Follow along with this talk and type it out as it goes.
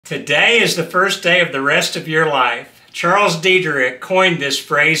Today is the first day of the rest of your life. Charles Diederich coined this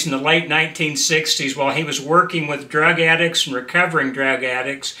phrase in the late 1960s while he was working with drug addicts and recovering drug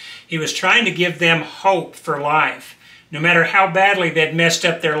addicts. He was trying to give them hope for life. No matter how badly they'd messed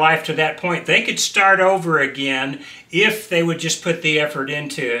up their life to that point, they could start over again if they would just put the effort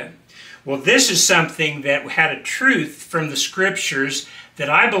into it. Well, this is something that had a truth from the Scriptures that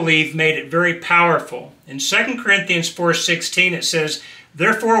I believe made it very powerful. In 2 Corinthians 4:16 it says,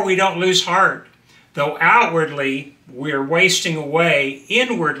 "Therefore we don't lose heart. Though outwardly we're wasting away,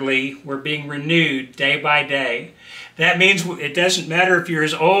 inwardly we're being renewed day by day." That means it doesn't matter if you're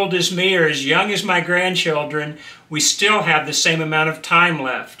as old as me or as young as my grandchildren, we still have the same amount of time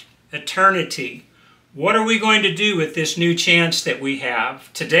left. Eternity. What are we going to do with this new chance that we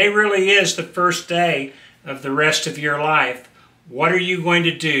have? Today really is the first day of the rest of your life. What are you going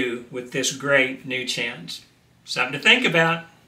to do with this great new chance? Something to think about.